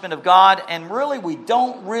punishment of God. And really, we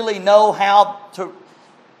don't really know how to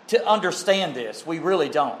understand this. We really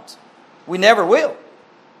don't. We never will.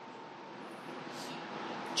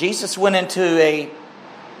 Jesus went into a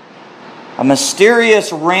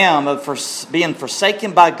mysterious realm of being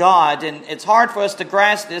forsaken by God. And it's hard for us to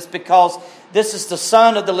grasp this because this is the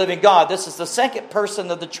Son of the living God. This is the second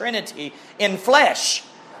person of the Trinity in flesh.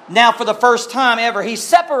 Now, for the first time ever, he's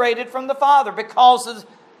separated from the Father because of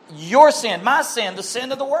your sin, my sin, the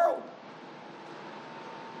sin of the world.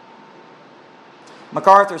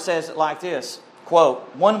 MacArthur says it like this, quote,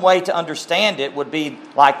 one way to understand it would be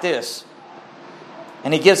like this.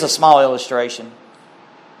 And he gives a small illustration.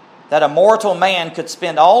 That a mortal man could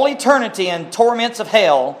spend all eternity in torments of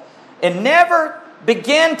hell and never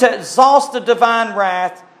begin to exhaust the divine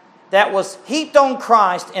wrath that was heaped on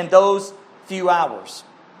Christ in those few hours.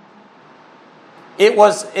 It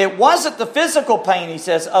wasn't the physical pain, he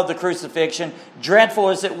says, of the crucifixion, dreadful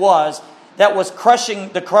as it was, that was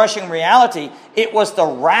the crushing reality. It was the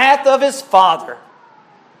wrath of his Father.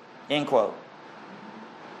 End quote.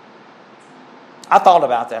 I thought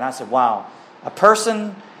about that and I said, wow, a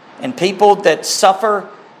person and people that suffer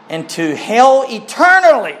into hell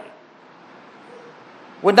eternally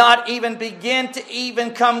would not even begin to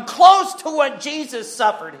even come close to what Jesus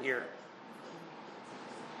suffered here.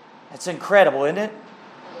 It's incredible, isn't it?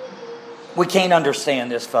 We can't understand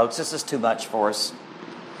this, folks. This is too much for us.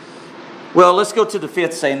 Well, let's go to the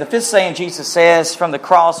fifth saying. The fifth saying Jesus says from the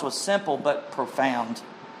cross was simple but profound.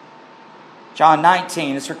 John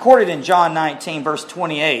 19. It's recorded in John 19, verse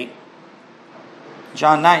 28.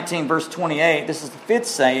 John 19, verse 28. This is the fifth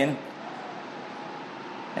saying.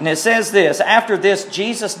 And it says this, after this,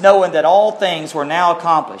 Jesus, knowing that all things were now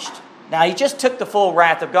accomplished. Now, he just took the full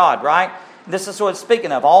wrath of God, right? This is what it's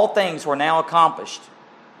speaking of. All things were now accomplished.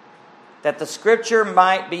 That the scripture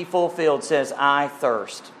might be fulfilled, says, I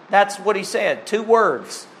thirst. That's what he said. 2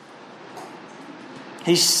 words.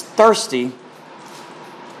 He's thirsty.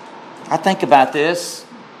 I think about this.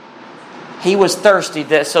 He was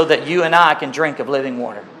thirsty so that you and I can drink of living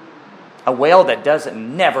water. A well that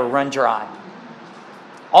doesn't never run dry.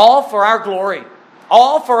 All for our glory.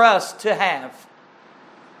 All for us to have.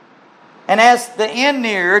 And as the end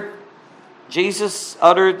neared, Jesus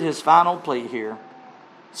uttered his final plea here.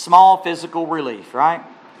 Small physical relief, right?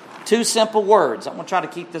 2 simple words. I'm going to try to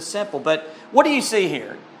keep this simple. But what do you see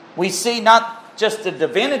here? We see not just the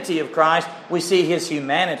divinity of Christ, we see his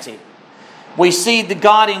humanity. We see the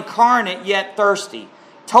God incarnate yet thirsty,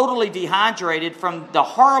 totally dehydrated from the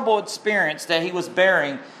horrible experience that he was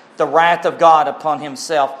bearing the wrath of God upon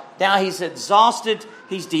himself. Now he's exhausted,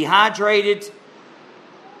 he's dehydrated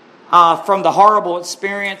from the horrible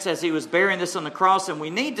experience as he was bearing this on the cross. And we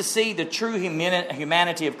need to see the true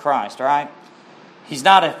humanity of Christ, right? He's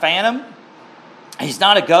not a phantom. He's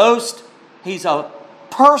not a ghost. He's a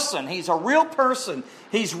person. He's a real person.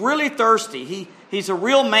 He's really thirsty. He's a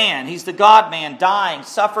real man. He's the God-man, dying,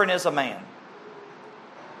 suffering as a man.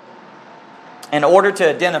 in order to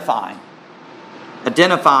identify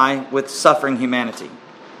with suffering humanity.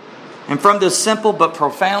 And from this simple but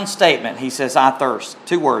profound statement, he says, I thirst.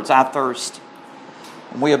 2 words, I thirst.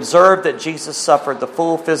 And we observe that Jesus suffered the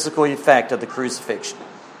full physical effect of the crucifixion.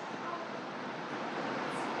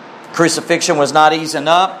 Crucifixion was not easy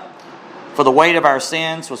enough, for the weight of our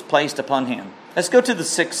sins was placed upon him. Let's go to the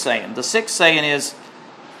 6th saying. The 6th saying is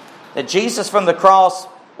that Jesus from the cross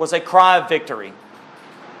was a cry of victory.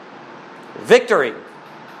 Victory.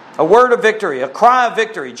 A word of victory. A cry of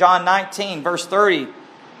victory. John 19, verse 30.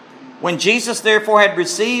 When Jesus therefore had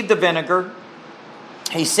received the vinegar,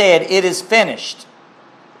 he said, it is finished.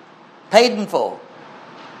 Paid in full.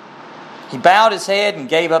 He bowed his head and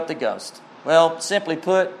gave up the ghost. Well, simply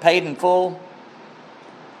put, paid in full.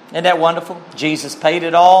 Isn't that wonderful? Jesus paid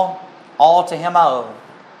it all. All to him I owe.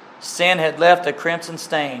 Sin had left a crimson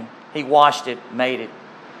stain. He washed it, made it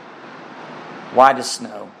white as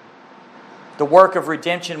snow. The work of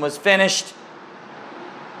redemption was finished.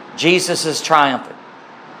 Jesus is triumphant.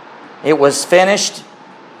 It was finished.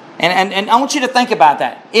 And I want you to think about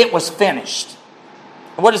that. It was finished.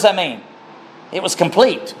 What does that mean? It was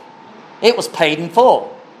complete. It was paid in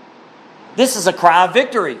full. This is a cry of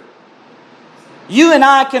victory. You and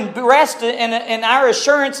I can rest in our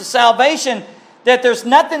assurance of salvation that there's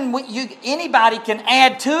nothing anybody can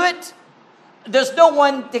add to it. There's no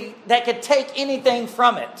one that can take anything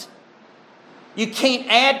from it. You can't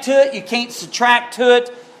add to it. You can't subtract to it.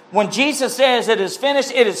 When Jesus says it is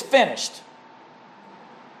finished, it is finished.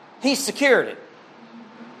 He secured it.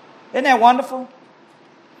 Isn't that wonderful?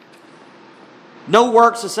 No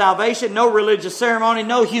works of salvation, no religious ceremony,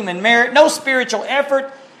 no human merit, no spiritual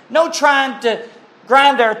effort, no trying to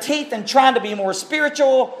grind our teeth and trying to be more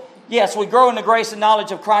spiritual. Yes, we grow in the grace and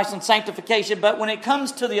knowledge of Christ and sanctification, but when it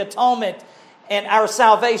comes to the atonement and our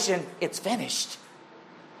salvation, it's finished.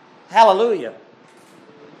 Hallelujah.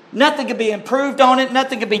 Nothing can be improved on it.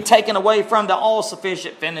 Nothing can be taken away from the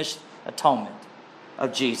all-sufficient finished atonement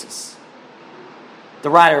of Jesus. The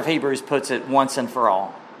writer of Hebrews puts it once and for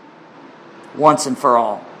all. Once and for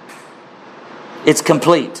all. It's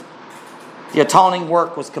complete. The atoning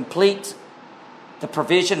work was complete. The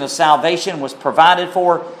provision of salvation was provided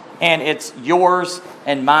for, and it's yours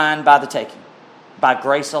and mine by the taking. By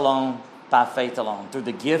grace alone, by faith alone, through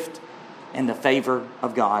the gift and the favor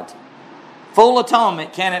of God. Full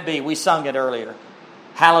atonement can it be? We sung it earlier.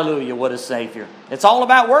 Hallelujah, what a Savior. It's all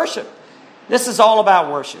about worship. This is all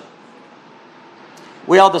about worship.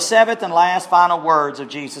 Well, the 7th and last final words of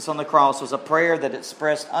Jesus on the cross was a prayer that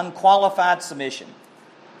expressed unqualified submission.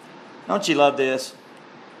 Don't you love this?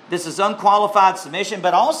 This is unqualified submission,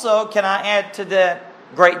 but also, can I add to that,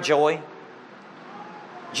 great joy?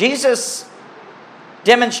 Jesus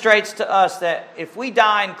demonstrates to us that if we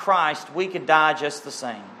die in Christ, we can die just the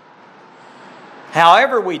same.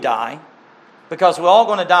 However we die, because we're all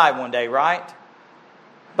going to die one day, right?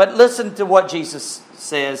 But listen to what Jesus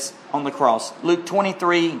says on the cross. Luke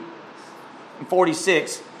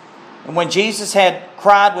 23:46. And when Jesus had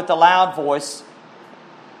cried with a loud voice,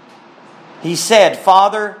 he said,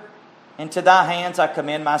 Father, into thy hands I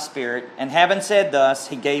commend my spirit. And having said thus,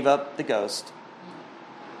 he gave up the ghost.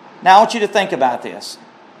 Now I want you to think about this.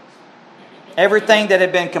 Everything that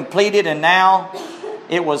had been completed, and now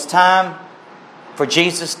it was time for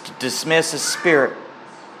Jesus to dismiss his spirit.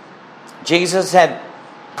 Jesus had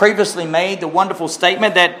previously made the wonderful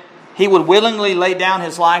statement that he would willingly lay down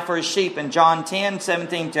his life for his sheep. In John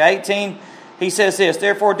 10:17-18, he says this,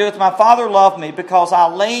 Therefore doeth my Father love me, because I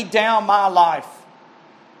laid down my life.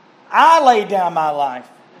 I laid down my life.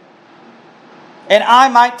 And I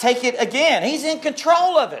might take it again. He's in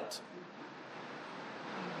control of it.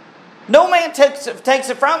 No man takes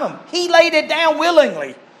it from him. He laid it down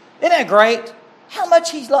willingly. Isn't that great? How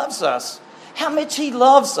much he loves us. How much he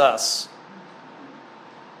loves us.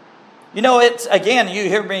 You know, it's, again, you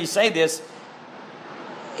hear me say this.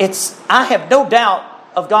 I have no doubt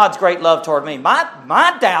of God's great love toward me.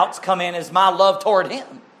 My doubts come in as my love toward him.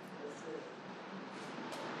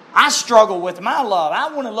 I struggle with my love.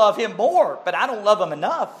 I want to love him more, but I don't love him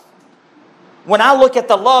enough. When I look at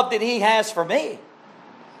the love that he has for me,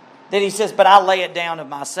 that he says, but I lay it down of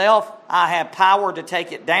myself. I have power to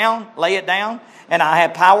take it down, lay it down, and I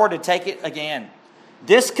have power to take it again.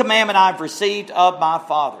 This commandment I've received of my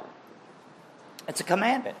Father. It's a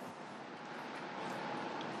commandment.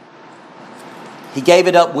 He gave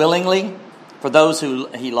it up willingly for those who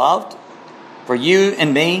he loved, for you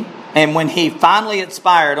and me. And when he finally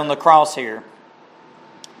expired on the cross here,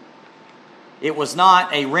 it was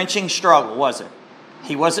not a wrenching struggle, was it?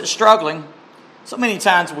 He wasn't struggling. So many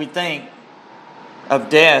times we think of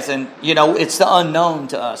death and, it's the unknown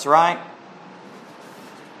to us, right?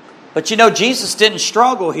 But you know, Jesus didn't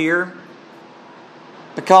struggle here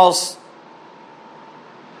because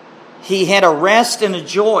He had a rest and a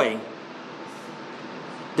joy.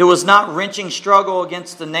 There was not wrenching struggle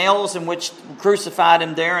against the nails in which crucified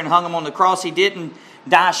Him there and hung Him on the cross. He didn't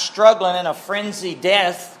die struggling in a frenzied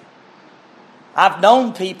death. I've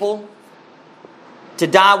known people to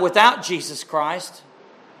die without Jesus Christ,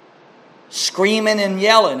 screaming and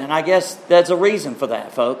yelling, and I guess there's a reason for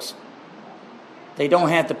that, folks. They don't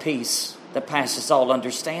have the peace that passes all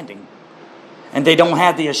understanding. And they don't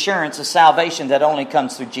have the assurance of salvation that only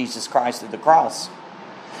comes through Jesus Christ through the cross.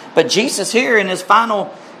 But Jesus here in His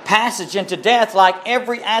final passage into death, like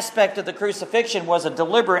every aspect of the crucifixion was a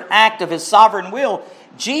deliberate act of His sovereign will,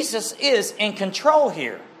 Jesus is in control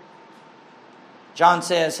here. John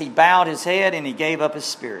says He bowed His head and He gave up His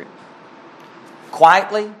spirit.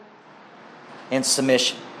 Quietly, in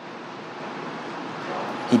submission.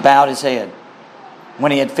 He bowed His head.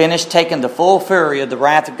 When He had finished taking the full fury of the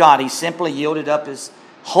wrath of God, He simply yielded up His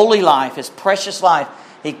holy life, His precious life.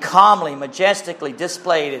 He calmly, majestically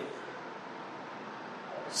displayed it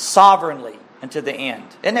sovereignly unto the end.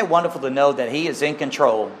 Isn't it wonderful to know that He is in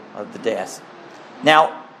control of the death?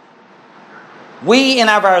 Now, we in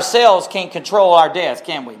of ourselves can't control our death,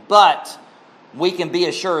 can we? But we can be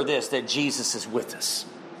assured of this, that Jesus is with us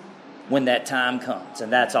when that time comes.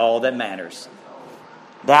 And that's all that matters.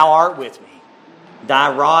 Thou art with me.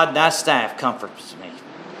 Thy rod and thy staff comforts me.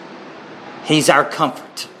 He's our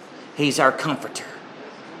comfort. He's our comforter.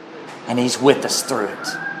 And He's with us through it.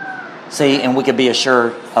 See, and we can be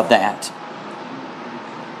assured of that.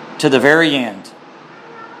 To the very end.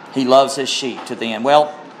 He loves His sheep to the end.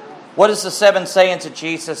 Well, what does the 7 sayings of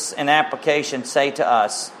Jesus in application say to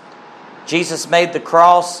us? Jesus made the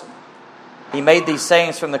cross. He made these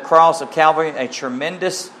sayings from the cross of Calvary a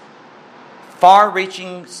tremendous,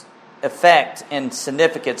 far-reaching effect and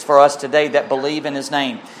significance for us today that believe in His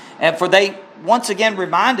name. And for they once again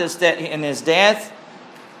remind us that in His death,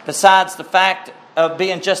 besides the fact of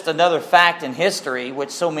being just another fact in history, which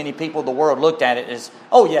so many people in the world looked at it as,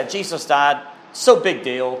 oh yeah, Jesus died, so big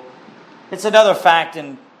deal. It's another fact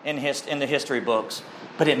in the history books.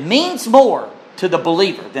 But it means more to the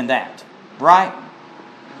believer than that, right?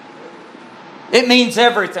 It means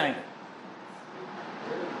everything.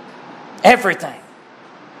 Everything.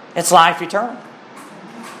 It's life eternal.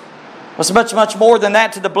 It was much, much more than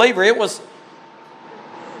that to the believer.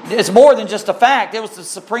 It's more than just a fact. It was the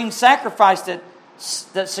supreme sacrifice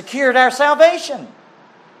that secured our salvation.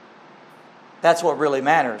 That's what really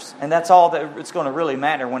matters. And that's all that it's going to really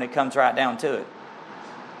matter when it comes right down to it.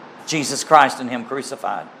 Jesus Christ and Him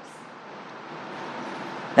crucified.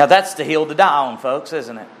 Now that's the hill to die on, folks,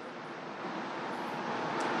 isn't it?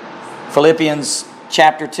 Philippians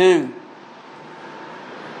chapter 2.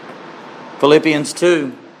 Philippians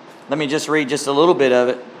 2. Let me just read just a little bit of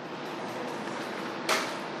it.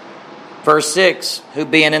 Verse 6. Who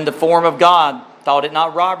being in the form of God, thought it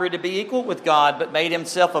not robbery to be equal with God, but made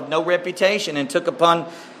Himself of no reputation, and took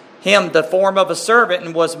upon Him the form of a servant,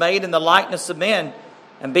 and was made in the likeness of men.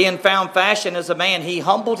 And being found fashioned as a man, He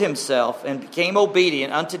humbled Himself, and became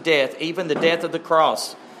obedient unto death, even the death of the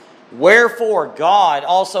cross. Wherefore God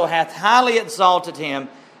also hath highly exalted Him,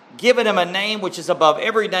 given Him a name which is above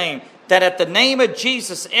every name, that at the name of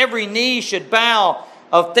Jesus every knee should bow,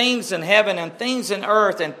 of things in heaven and things in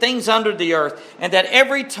earth and things under the earth, and that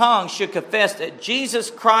every tongue should confess that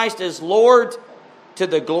Jesus Christ is Lord, to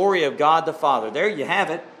the glory of God the Father. There you have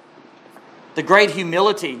it. The great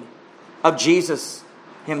humility of Jesus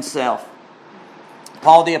Himself.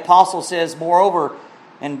 Paul the Apostle says, moreover,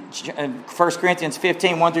 in 1 Corinthians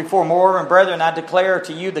 15, 1 through 4, moreover, and brethren, I declare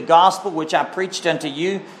to you the gospel which I preached unto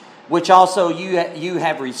you, which also you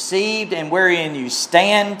have received, and wherein you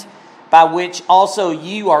stand, by which also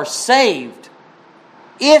you are saved,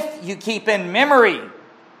 if you keep in memory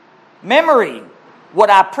what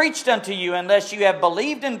I preached unto you, unless you have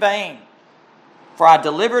believed in vain. For I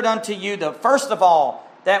delivered unto you the first of all,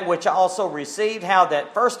 that which I also received, how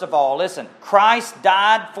that first of all, listen, Christ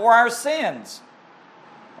died for our sins,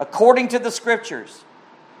 according to the Scriptures,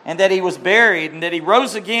 and that He was buried, and that He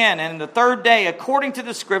rose again, and the third day, according to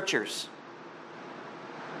the Scriptures.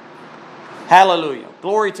 Hallelujah.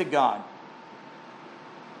 Glory to God.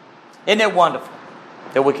 Isn't it wonderful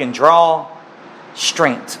that we can draw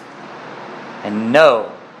strength and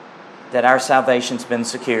know that our salvation's been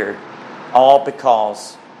secured, all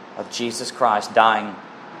because of Jesus Christ dying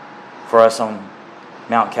for us on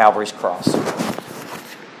Mount Calvary's cross.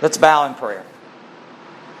 Let's bow in prayer.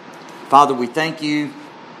 Father, we thank You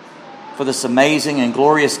for this amazing and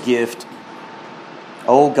glorious gift.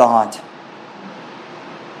 Oh God,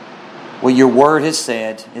 what your word has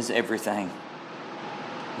said is everything.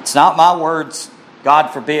 It's not my words, God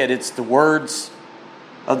forbid. It's the words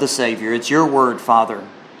of the Savior. It's your word, Father,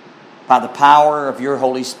 by the power of your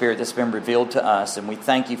Holy Spirit that's been revealed to us, and we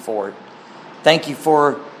thank you for it. Thank you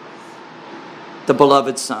for the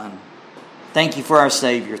beloved Son. Thank you for our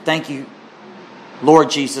Savior. Thank you,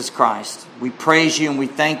 Lord Jesus Christ. We praise you and we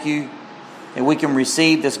thank you that we can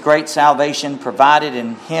receive this great salvation provided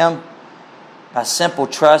in Him by simple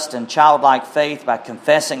trust and childlike faith, by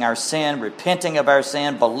confessing our sin, repenting of our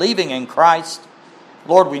sin, believing in Christ.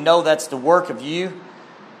 Lord, we know that's the work of you.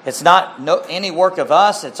 It's not any work of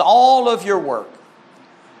us. It's all of your work,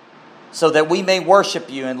 so that we may worship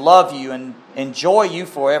you and love you and enjoy you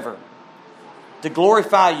forever, to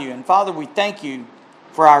glorify you. And Father, we thank you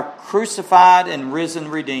for our crucified and risen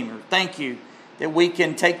Redeemer. Thank you that we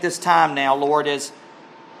can take this time now, Lord, as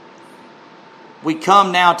we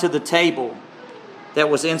come now to the table that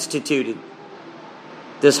was instituted,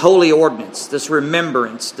 this holy ordinance, this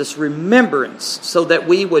remembrance, so that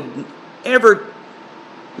we would ever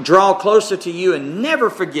draw closer to you and never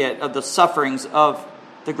forget of the sufferings of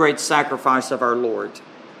the great sacrifice of our Lord.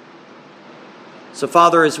 So,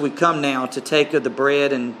 Father, as we come now to take of the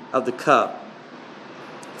bread and of the cup,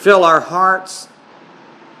 fill our hearts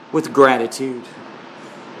with gratitude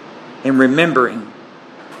and remembering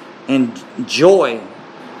and joy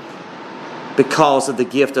because of the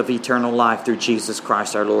gift of eternal life through Jesus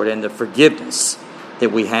Christ our Lord and the forgiveness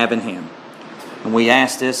that we have in Him. And we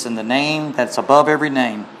ask this in the name that's above every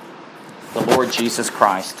name, the Lord Jesus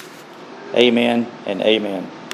Christ. Amen and amen.